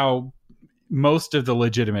that's how most of the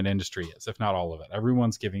legitimate industry is, if not all of it.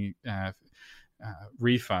 Everyone's giving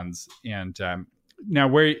refunds. And now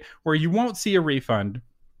where you won't see a refund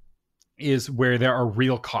is where there are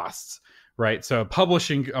real costs, right? So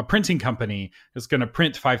a printing company is going to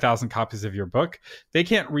print 5,000 copies of your book. They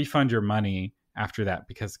can't refund your money after that,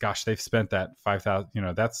 because gosh, they've spent that 5,000,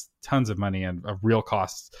 that's tons of money and of real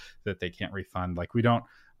costs that they can't refund. Like, we don't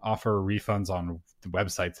offer refunds on the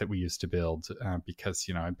websites that we used to build because,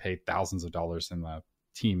 I paid thousands of dollars in the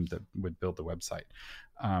team that would build the website.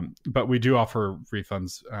 But we do offer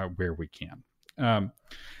refunds where we can.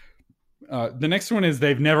 The next one is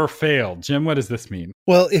they've never failed. Jim, what does this mean?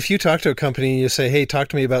 Well, if you talk to a company and you say, hey, talk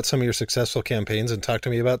to me about some of your successful campaigns and talk to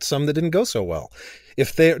me about some that didn't go so well.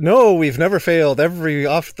 If we've never failed. Every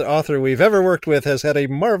author we've ever worked with has had a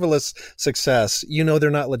marvelous success. They're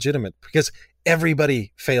not legitimate, because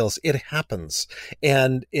everybody fails. It happens.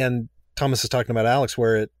 And Thomas is talking about Alex,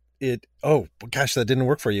 where oh gosh, that didn't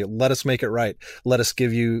work for you. Let us make it right. Let us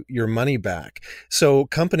give you your money back. So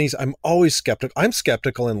companies, I'm always skeptical. I'm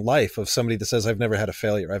skeptical in life of somebody that says, I've never had a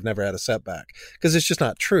failure. I've never had a setback, because it's just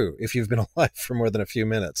not true if you've been alive for more than a few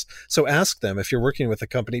minutes. So ask them, if you're working with a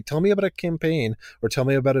company, tell me about a campaign or tell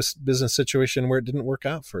me about a business situation where it didn't work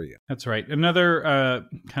out for you. That's right. Another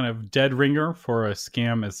kind of dead ringer for a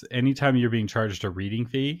scam is anytime you're being charged a reading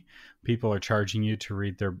fee, people are charging you to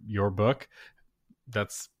read your book.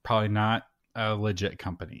 That's probably not a legit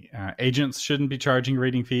company. Agents shouldn't be charging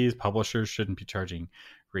reading fees. Publishers shouldn't be charging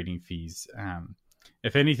reading fees.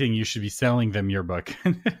 If anything, you should be selling them your book.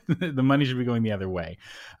 The money should be going the other way.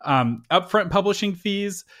 Upfront publishing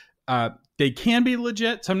fees, they can be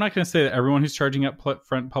legit. So I'm not going to say that everyone who's charging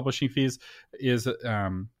upfront publishing fees is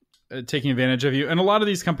taking advantage of you. And a lot of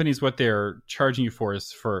these companies, what they're charging you for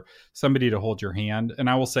is for somebody to hold your hand. And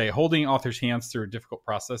I will say holding authors' hands through a difficult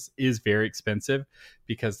process is very expensive,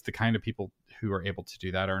 because the kind of people who are able to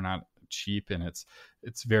do that are not cheap, and it's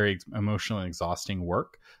very emotionally exhausting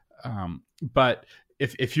work. But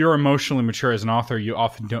if you're emotionally mature as an author, you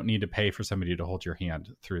often don't need to pay for somebody to hold your hand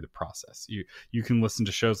through the process. You can listen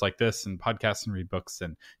to shows like this and podcasts and read books,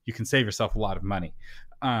 and you can save yourself a lot of money.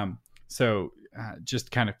 So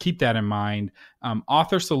just kind of keep that in mind.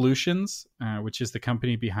 Author Solutions, which is the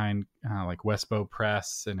company behind like Westbow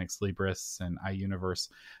Press and Ex Libris and iUniverse,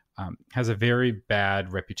 has a very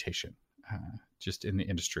bad reputation just in the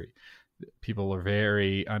industry. People are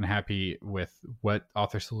very unhappy with what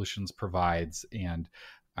Author Solutions provides, and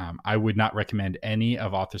I would not recommend any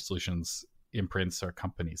of Author Solutions imprints or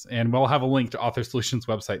companies. And we'll have a link to Author Solutions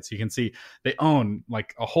website, so you can see they own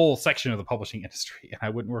like a whole section of the publishing industry, and I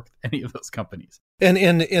wouldn't work with any of those companies.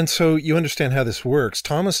 And so you understand how this works.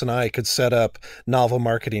 Thomas and I could set up Novel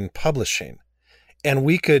Marketing Publishing. And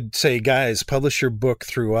we could say, guys, publish your book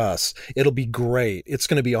through us. It'll be great. It's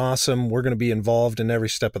going to be awesome. We're going to be involved in every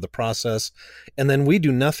step of the process. And then we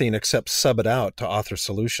do nothing except sub it out to Author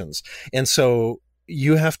Solutions. And so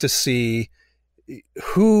you have to see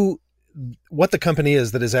what the company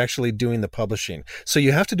is that is actually doing the publishing. So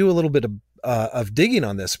you have to do a little bit of digging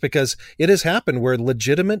on this, because it has happened where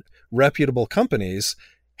legitimate, reputable companies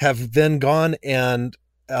have then gone and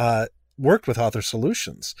worked with Author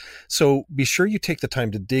Solutions. So be sure you take the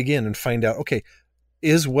time to dig in and find out, okay,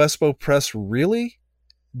 is Westbow Press really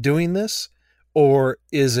doing this, or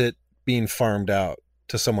is it being farmed out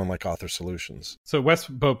to someone like Author Solutions? So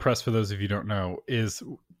Westbow Press, for those of you who don't know, is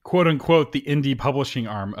quote unquote the indie publishing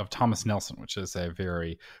arm of Thomas Nelson, which is a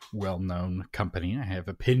very well-known company. I have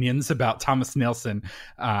opinions about Thomas Nelson,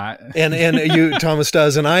 and you Thomas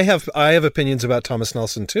does, and I have opinions about Thomas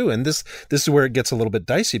Nelson too. And this is where it gets a little bit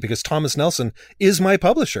dicey, because Thomas Nelson is my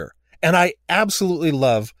publisher, and I absolutely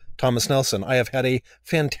love Thomas Nelson. I have had a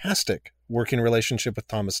fantastic working relationship with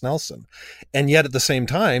Thomas Nelson, and yet at the same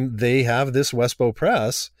time they have this Westbow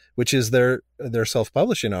Press, which is their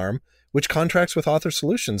self-publishing arm, which contracts with Author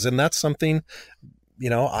Solutions. And that's something,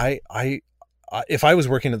 I if I was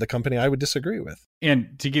working at the company, I would disagree with.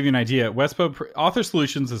 And to give you an idea, Author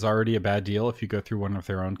Solutions is already a bad deal if you go through one of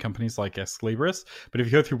their own companies like Ex Libris. But if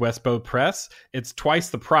you go through Westbow Press, it's twice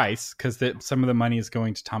the price, because some of the money is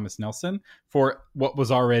going to Thomas Nelson for what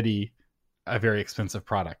was already a very expensive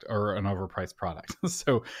product or an overpriced product.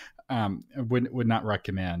 So would not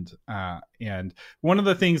recommend. And one of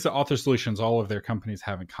the things that Author Solutions, all of their companies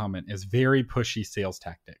have in common, is very pushy sales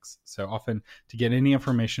tactics. So often to get any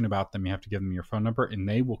information about them, you have to give them your phone number, and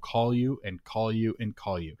they will call you and call you and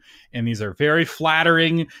call you. And these are very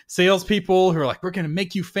flattering salespeople who are like, we're going to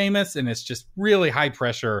make you famous. And it's just really high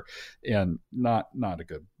pressure and not a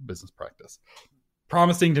good business practice.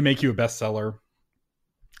 Promising to make you a bestseller.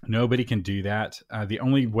 Nobody can do that. The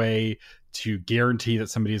only way to guarantee that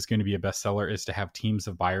somebody is going to be a bestseller is to have teams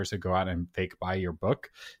of buyers who go out and fake buy your book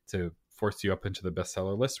to force you up into the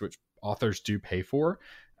bestseller list, which authors do pay for.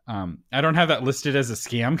 I don't have that listed as a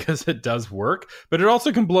scam because it does work, but it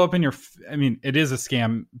also can blow up in it is a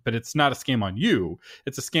scam, but it's not a scam on you.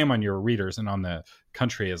 It's a scam on your readers and on the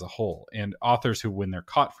country as a whole. And authors who, when they're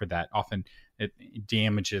caught for that, often it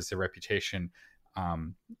damages their reputation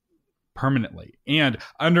permanently and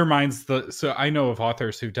undermines so I know of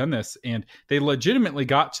authors who've done this, and they legitimately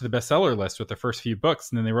got to the bestseller list with their first few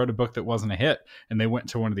books, and then they wrote a book that wasn't a hit, and they went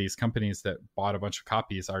to one of these companies that bought a bunch of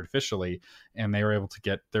copies artificially, and they were able to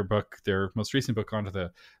get their most recent book onto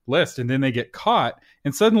the list, and then they get caught,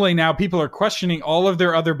 and suddenly now people are questioning all of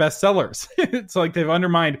their other bestsellers. It's like they've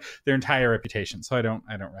undermined their entire reputation. So I don't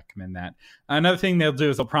recommend that. Another thing they'll do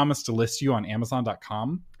is they'll promise to list you on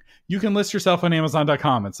Amazon.com. You can list yourself on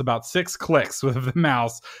Amazon.com. It's about 6 clicks with the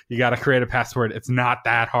mouse. You got to create a password. It's not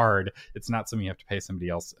that hard. It's not something you have to pay somebody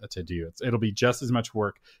else to do. It'll be just as much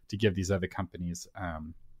work to give these other companies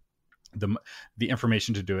the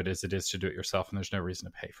information to do it as it is to do it yourself, and there's no reason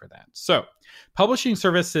to pay for that. So, publishing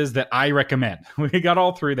services that I recommend. We got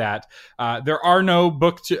all through that. There are no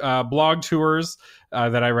blog tours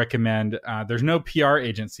that I recommend. There's no PR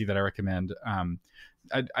agency that I recommend.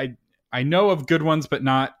 I know of good ones, but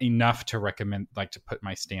not enough to recommend, like to put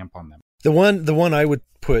my stamp on them. The one I would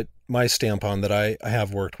put my stamp on that I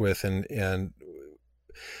have worked with and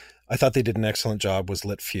I thought they did an excellent job was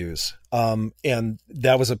Litfuse. And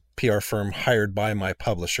that was a PR firm hired by my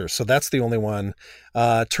publisher. So that's the only one.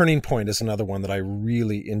 Turning Point is another one that I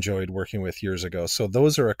really enjoyed working with years ago. So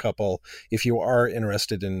those are a couple, if you are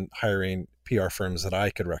interested in hiring PR firms, that I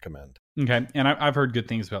could recommend. Okay, and I've heard good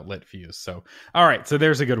things about LitFuse. So, all right, so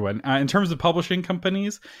there's a good one. In terms of publishing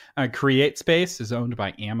companies, CreateSpace is owned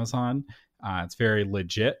by Amazon. It's very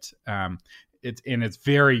legit. It's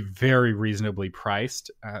very, very reasonably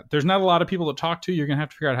priced. There's not a lot of people to talk to. You're going to have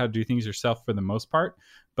to figure out how to do things yourself for the most part,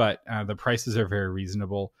 but the prices are very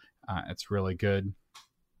reasonable. It's really good.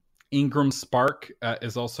 Ingram Spark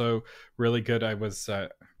is also really good. I was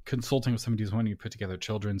consulting with somebody who's wanting to put together a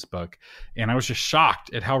children's book, and I was just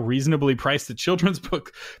shocked at how reasonably priced the children's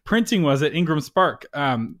book printing was at Ingram Spark.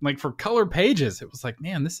 Like for color pages, it was like,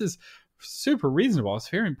 man, this is super reasonable. I was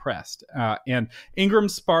very impressed. And Ingram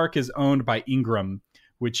Spark is owned by Ingram,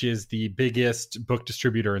 which is the biggest book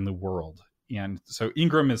distributor in the world. And so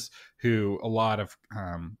Ingram is who a lot of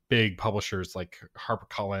big publishers like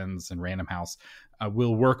HarperCollins and Random House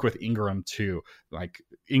will work with Ingram too. Like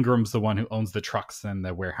Ingram's the one who owns the trucks and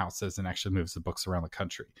the warehouses and actually moves the books around the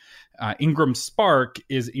country. Ingram Spark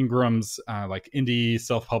is Ingram's like indie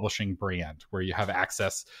self-publishing brand, where you have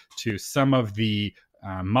access to some of the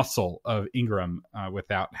muscle of Ingram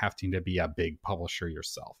without having to be a big publisher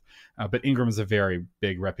yourself. But Ingram is a very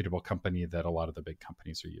big, reputable company that a lot of the big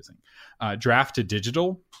companies are using.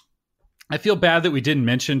 Draft2Digital. I feel bad that we didn't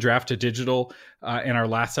mention Draft2Digital in our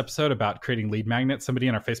last episode about creating lead magnets. Somebody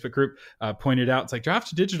in our Facebook group pointed out, it's like,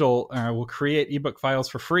 Draft2Digital will create ebook files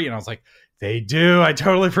for free. And I was like, they do. I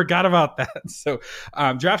totally forgot about that. So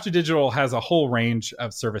Draft2Digital has a whole range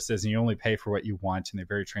of services, and you only pay for what you want, and they're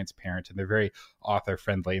very transparent, and they're very author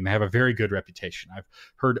friendly, and they have a very good reputation. I've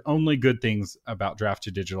heard only good things about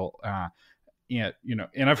Draft2Digital.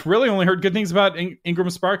 And I've really only heard good things about Ingram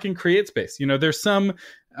Spark and CreateSpace. There's some,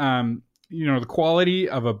 the quality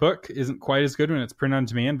of a book isn't quite as good when it's print on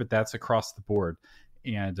demand, but that's across the board.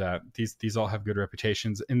 And these all have good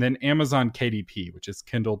reputations. And then Amazon KDP, which is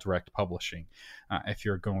Kindle Direct Publishing. If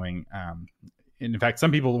you're going, in fact,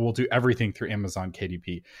 some people will do everything through Amazon KDP.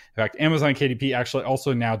 In fact, Amazon KDP actually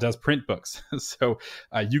also now does print books. So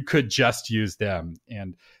you could just use them.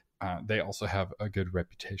 And they also have a good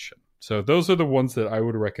reputation. So those are the ones that I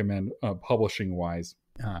would recommend publishing wise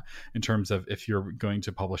in terms of if you're going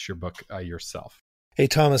to publish your book yourself. Hey,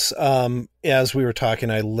 Thomas, as we were talking,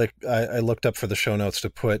 I looked up for the show notes to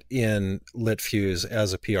put in LitFuse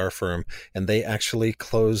as a PR firm, and they actually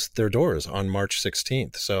closed their doors on March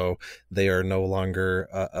 16th. So they are no longer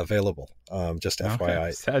available. Just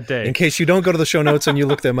FYI. Sad day. In case you don't go to the show notes and you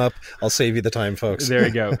look them up, I'll save you the time, folks. There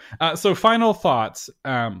you go. So final thoughts.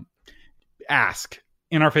 Ask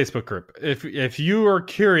in our Facebook group. If you are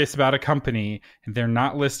curious about a company and they're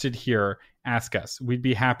not listed here, ask us. We'd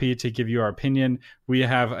be happy to give you our opinion. We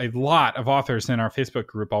have a lot of authors in our Facebook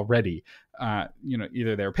group already.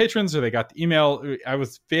 Either they're patrons or they got the email. I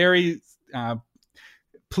was very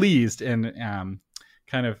pleased and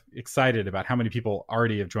kind of excited about how many people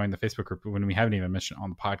already have joined the Facebook group when we haven't even mentioned it on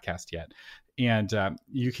the podcast yet. And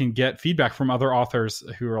you can get feedback from other authors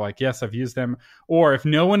who are like, yes, I've used them. Or if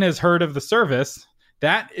no one has heard of the service,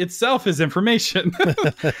 that itself is information.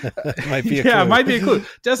 Might be a clue. It might be a clue.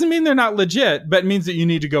 Doesn't mean they're not legit, but it means that you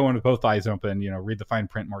need to go in with both eyes open, read the fine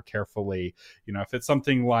print more carefully. If it's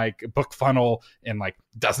something like BookFunnel and like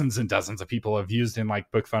dozens and dozens of people have used in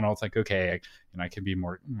like BookFunnel, it's like, okay, I can be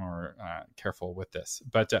more careful with this.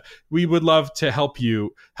 But we would love to help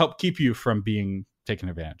keep you from being taken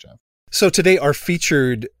advantage of. So today our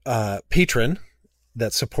featured patron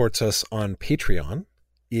that supports us on Patreon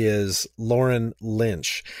is Lauren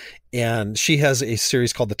Lynch, and she has a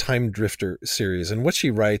series called the Time Drifter series, and what she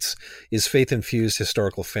writes is faith-infused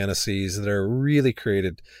historical fantasies that are really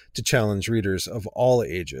created to challenge readers of all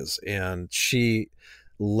ages, and she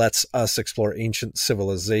lets us explore ancient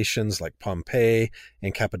civilizations like Pompeii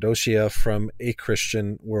and Cappadocia from a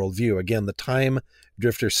Christian worldview. Again, the Time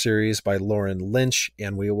Drifter series by Lauren Lynch,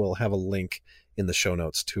 and we will have a link in the show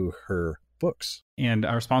notes to her books. And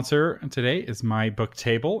our sponsor today is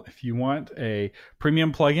MyBookTable. If you want a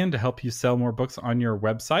premium plugin to help you sell more books on your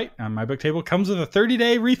website, MyBookTable comes with a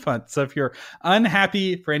 30-day refund. So if you're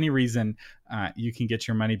unhappy for any reason, you can get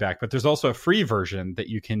your money back. But there's also a free version that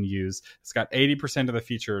you can use. It's got 80% of the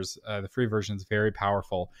features. The free version is very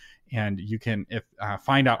powerful. And you can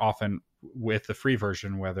find out often with the free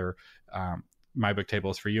version whether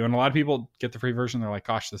MyBookTable is for you. And a lot of people get the free version. They're like,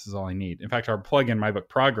 gosh, this is all I need. In fact, our plugin,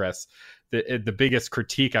 MyBookProgress, the biggest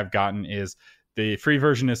critique I've gotten is the free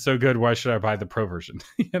version is so good. Why should I buy the pro version?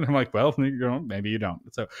 And I'm like, well, maybe you don't.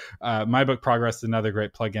 So MyBookProgress is another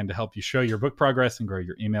great plugin to help you show your book progress and grow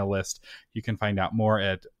your email list. You can find out more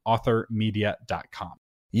at authormedia.com.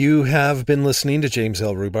 You have been listening to James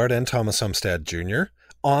L. Rubart and Thomas Umstattd Jr.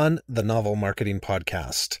 on the Novel Marketing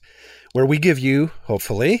Podcast, where we give you,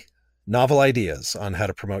 hopefully, novel ideas on how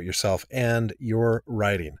to promote yourself and your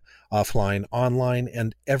writing, offline, online,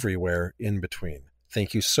 and everywhere in between.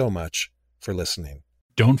 Thank you so much for listening.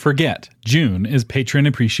 Don't forget, June is Patron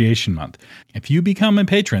Appreciation Month. If you become a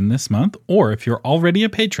patron this month, or if you're already a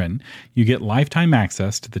patron, you get lifetime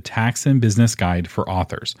access to the Tax and Business Guide for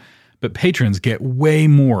Authors. But patrons get way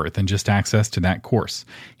more than just access to that course.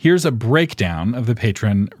 Here's a breakdown of the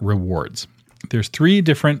patron rewards. There's 3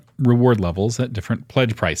 different reward levels at different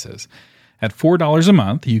pledge prices. At $4 a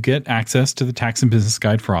month, you get access to the Tax and Business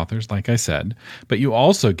Guide for Authors, like I said, but you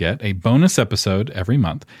also get a bonus episode every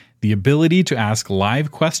month, the ability to ask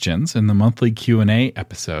live questions in the monthly Q&A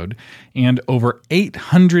episode, and over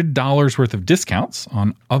 $800 worth of discounts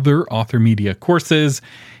on other author media courses,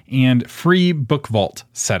 and free Book Vault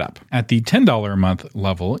setup. At the $10 a month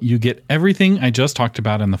level, you get everything I just talked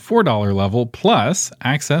about in the $4 level, plus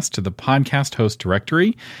access to the podcast host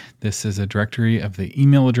directory. This is a directory of the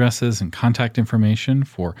email addresses and contact information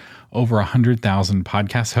for over 100,000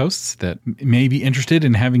 podcast hosts that may be interested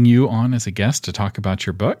in having you on as a guest to talk about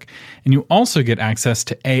your book. And you also get access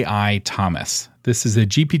to AI Thomas. This is a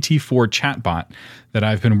GPT-4 chatbot that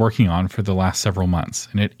I've been working on for the last several months,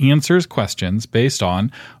 and it answers questions based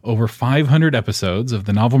on over 500 episodes of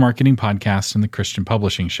the Novel Marketing Podcast and the Christian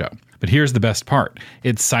Publishing Show. But here's the best part.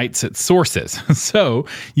 It cites its sources, so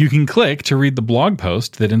you can click to read the blog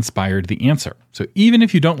post that inspired the answer. So even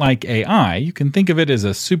if you don't like AI, you can think of it as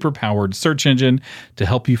a super-powered search engine to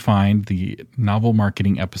help you find the novel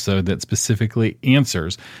marketing episode that specifically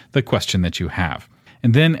answers the question that you have.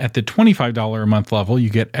 And then at the $25 a month level, you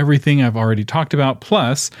get everything I've already talked about,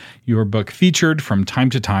 plus your book featured from time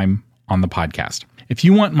to time on the podcast. If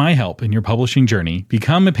you want my help in your publishing journey,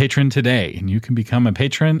 become a patron today, and you can become a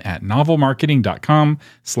patron at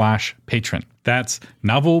novelmarketing.com/patron. That's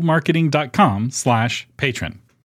novelmarketing.com/patron.